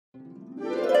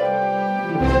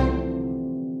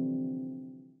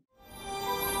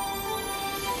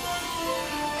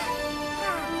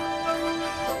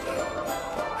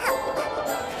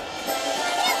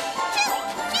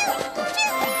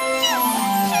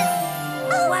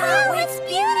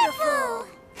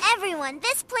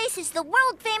place is the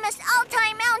world-famous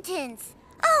Altai Mountains.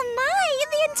 Oh my,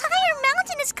 the entire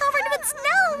mountain is covered with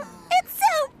snow. It's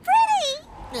so pretty.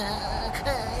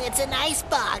 It's an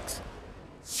icebox.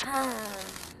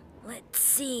 Let's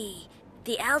see.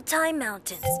 The Altai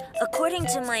Mountains. According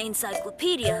to my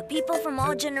encyclopedia, people from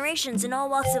all generations and all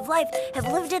walks of life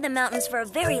have lived in the mountains for a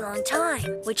very long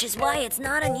time, which is why it's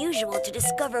not unusual to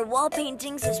discover wall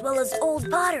paintings as well as old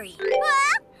pottery.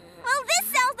 What? Well, this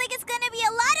sounds like it's gonna be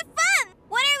a lot of fun.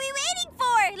 What are we waiting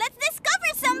for? Let's discover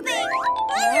something.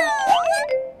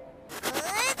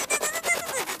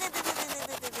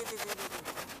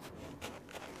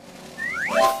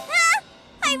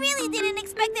 I really didn't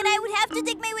expect that I would have to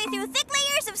dig my way through thick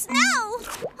layers of snow.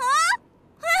 Huh?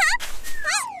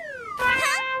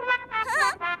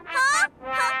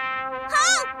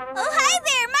 Oh, hi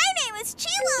there. My name is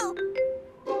Chiwu.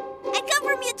 I come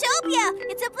from Utopia.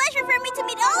 It's a pleasure for me to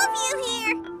meet all of you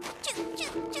here.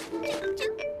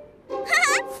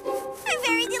 I'm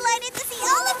very delighted to see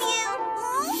all of you.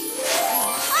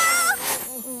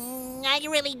 I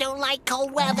really don't like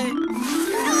cold weather. Oh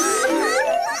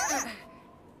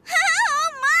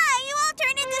my, you all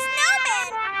turned into snowmen.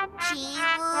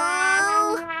 Chiwu.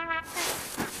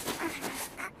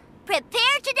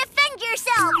 Prepare to defend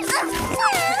yourself.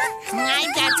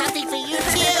 I've got something for you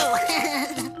too.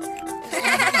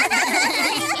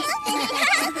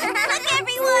 Look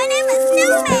everyone, I'm a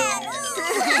snowman.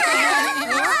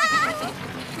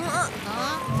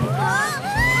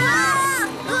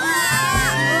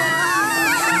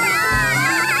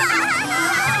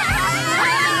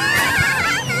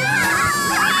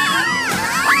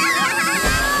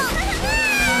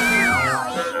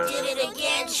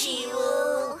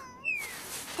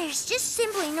 There's just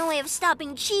simply no way of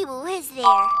stopping Chiwu, is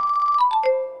there?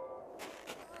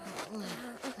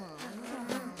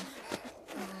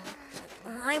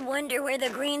 I wonder where the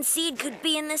green seed could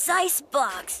be in this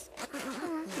icebox.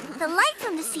 The light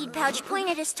from the seed pouch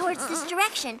pointed us towards this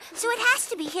direction, so it has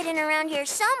to be hidden around here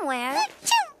somewhere.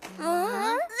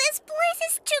 This place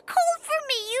is too cold for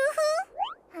me,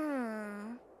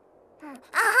 YooHoo.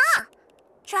 Aha!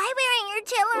 Try wearing your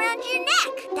tail around your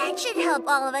neck. That should help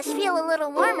all of us feel a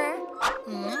little warmer.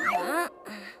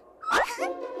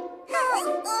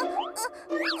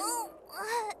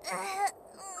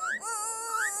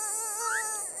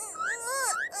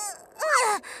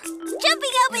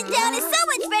 Jumping up and down is so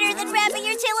much better than wrapping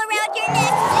your tail around your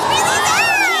neck. It really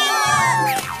does!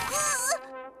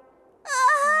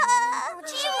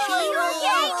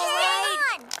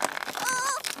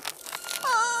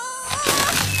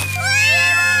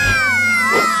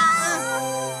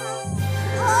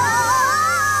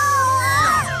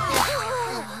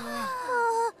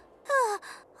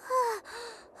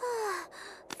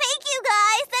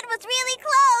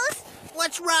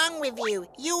 What's wrong with you?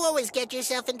 You always get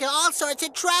yourself into all sorts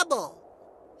of trouble.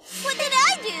 What did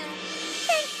I do?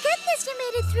 Thank goodness you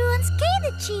made it through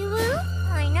unscathed, Chiwu.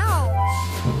 I know.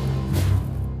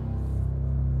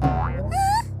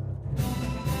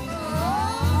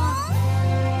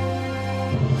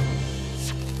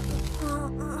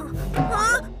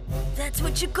 That's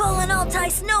what you call an Altai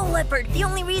snow leopard. The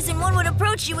only reason one would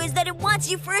approach you is that it wants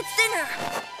you for its dinner.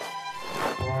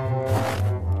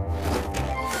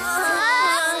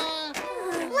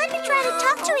 Let me try to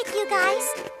talk to it, you guys.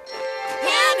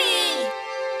 Pammy!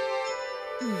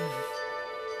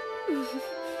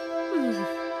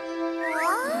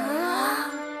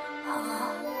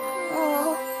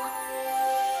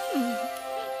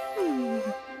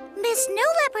 Miss Snow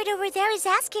Leopard over there is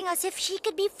asking us if she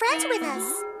could be friends with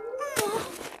us.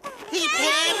 Hey,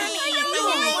 Pammy!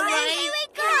 All right?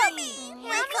 Wake up!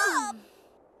 Wake up!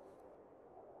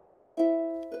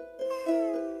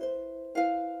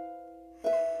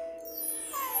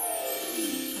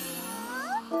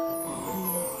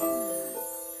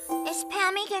 Is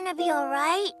Pammy gonna be all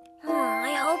right?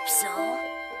 I hope so.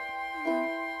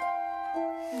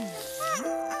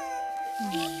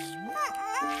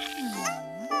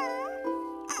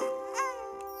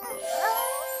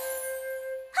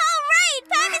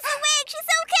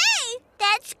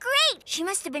 She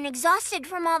must have been exhausted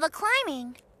from all the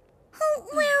climbing. Oh,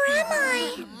 where am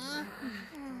I?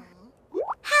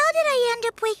 How did I end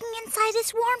up waking inside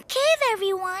this warm cave,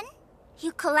 everyone?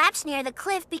 You collapsed near the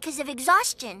cliff because of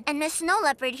exhaustion, and Miss Snow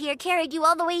Leopard here carried you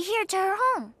all the way here to her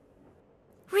home.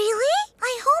 Really?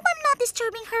 I hope I'm not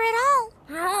disturbing her at all.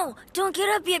 No, don't get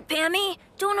up yet, Pammy.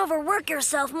 Don't overwork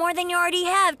yourself more than you already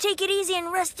have. Take it easy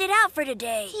and rest it out for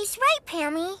today. He's right,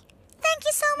 Pammy. Thank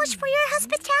you so much for your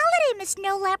hospitality, Miss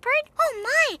Snow Leopard. Oh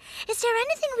my, is there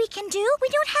anything we can do? We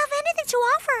don't have anything to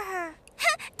offer her.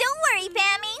 Don't worry,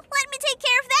 Pammy. Let me take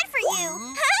care of that for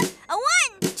you. A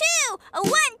 1, 2,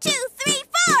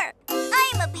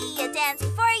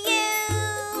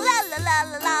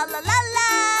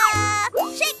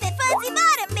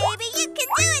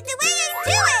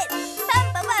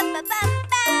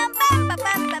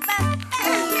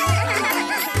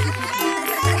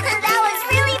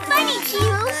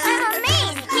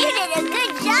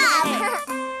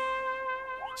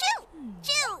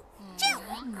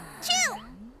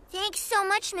 Thanks so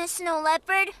much, Miss Snow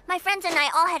Leopard. My friends and I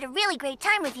all had a really great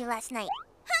time with you last night.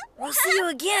 We'll see you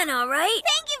again, all right?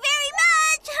 Thank you very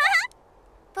much!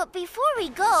 But before we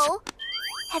go,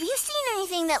 have you seen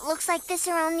anything that looks like this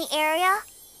around the area?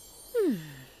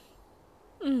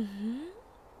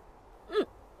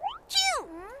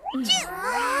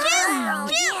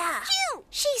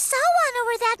 She saw one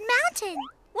over that mountain.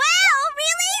 Wow,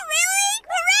 really?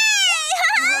 Hooray!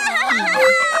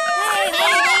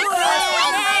 Hey,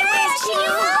 where's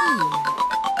Cutie?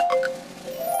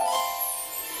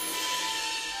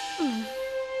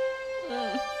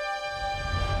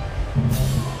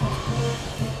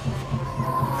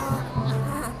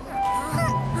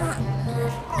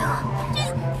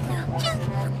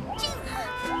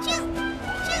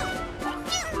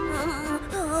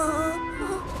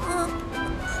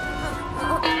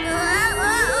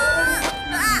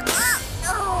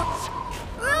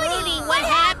 Rudy, what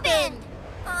happened?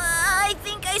 I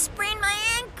think I sprained my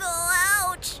ankle.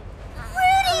 Ouch.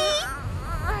 Rudy!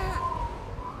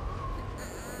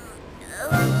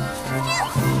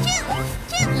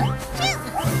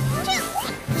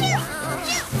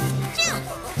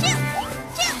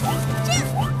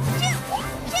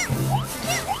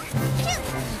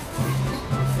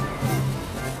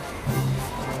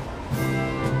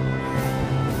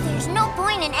 There's no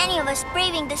point in any of us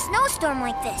braving the snowstorm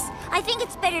like this. I think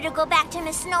it's better to go back to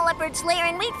Miss Snow Leopard's lair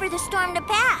and wait for the storm to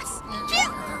pass.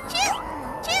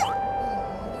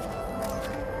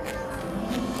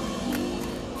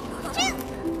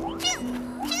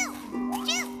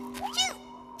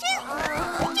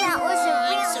 That was a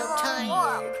I'm real so long tired.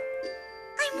 walk.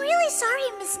 I'm really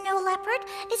sorry, Miss Snow Leopard.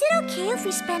 Is it okay if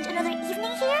we spend another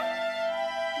evening here?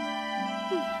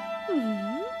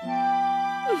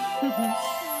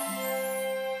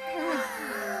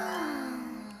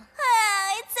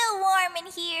 It's so warm in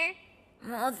here.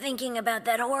 Well, thinking about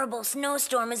that horrible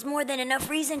snowstorm is more than enough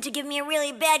reason to give me a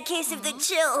really bad case of the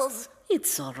chills.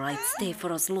 It's all right. Stay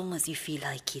for as long as you feel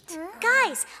like it.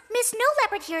 Guys, Miss Snow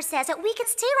Leopard here says that we can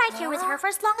stay right here with her for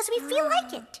as long as we feel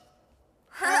like it.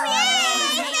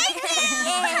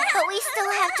 But we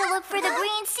still have to look for the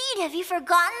green seed. Have you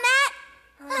forgotten that?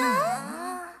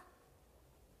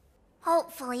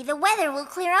 Hopefully the weather will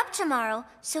clear up tomorrow.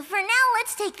 So for now,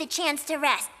 let's take the chance to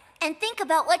rest and think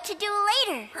about what to do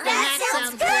later. That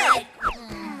sounds good.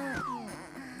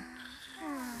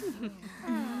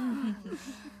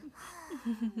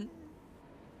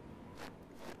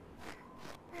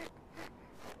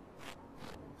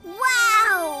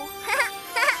 Wow!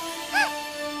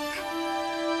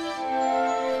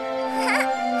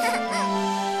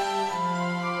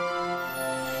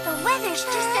 The weather's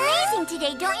just amazing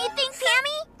today, don't you think,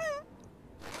 Pammy?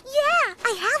 Yeah,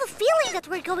 I have a feeling that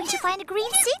we're going to find a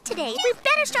green seed today. We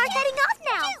better start heading off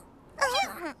now.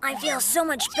 I feel so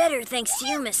much better thanks to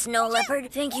you, Miss Snow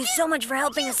Leopard. Thank you so much for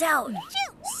helping us out.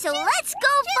 So let's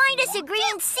go find us a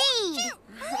green seed.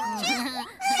 All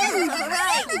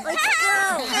right, let's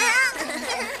go.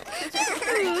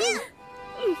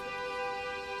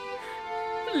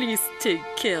 Please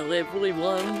take care,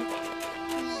 everyone.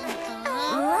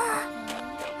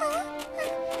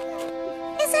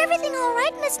 Is everything all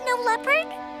right, Miss Snow Leopard?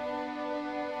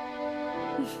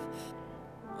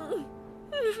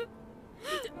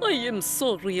 I am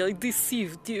sorry I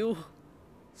deceived you.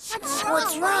 What's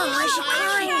wrong? Why is she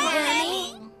crying,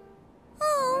 Pammy?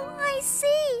 Oh, I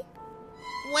see.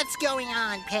 What's going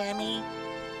on, Pammy?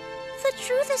 The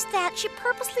truth is that she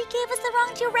purposely gave us the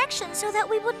wrong direction so that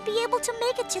we wouldn't be able to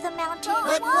make it to the mountain.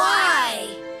 But why?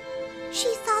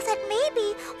 She thought that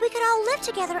maybe we could all live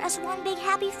together as one big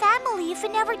happy family if we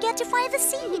never get to find the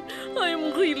seed.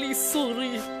 I'm really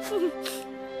sorry.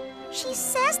 She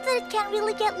says that it can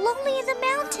really get lonely in the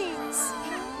mountains.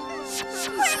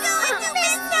 We're going to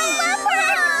miss the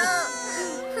leopard!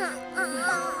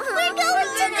 We're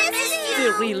going to miss you!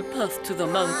 The real path to the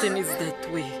mountain is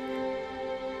that way.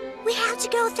 We have to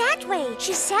go that way.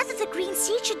 She said that the green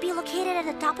seed should be located at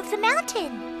the top of the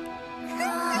mountain.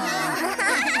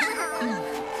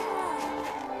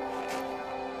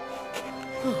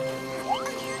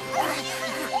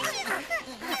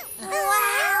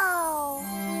 Wow!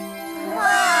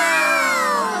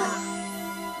 Wow!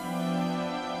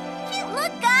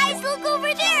 Look, guys, look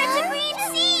over there. It's a green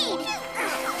seed.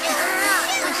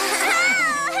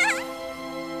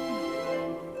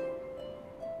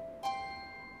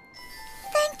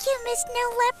 Thank you, Miss Snow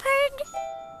Leopard.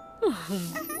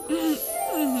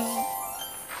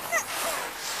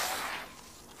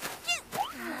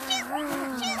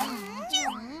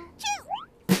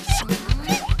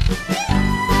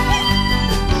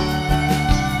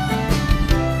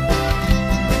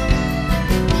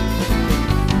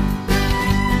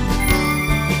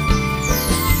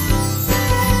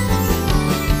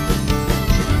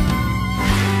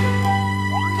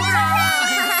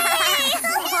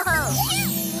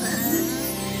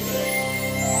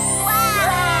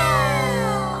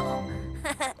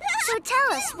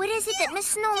 us. What is it that Miss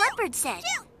Snow Leopard said?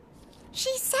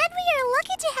 She said we are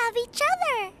lucky to have each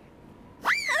other.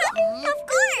 Of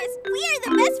course! We are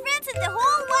the best friends in the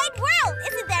whole wide world.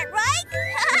 Isn't that right?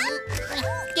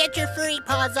 Get your furry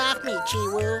paws off me,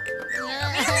 Chi-Woo.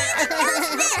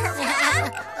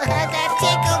 That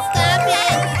tickle, stop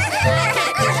it!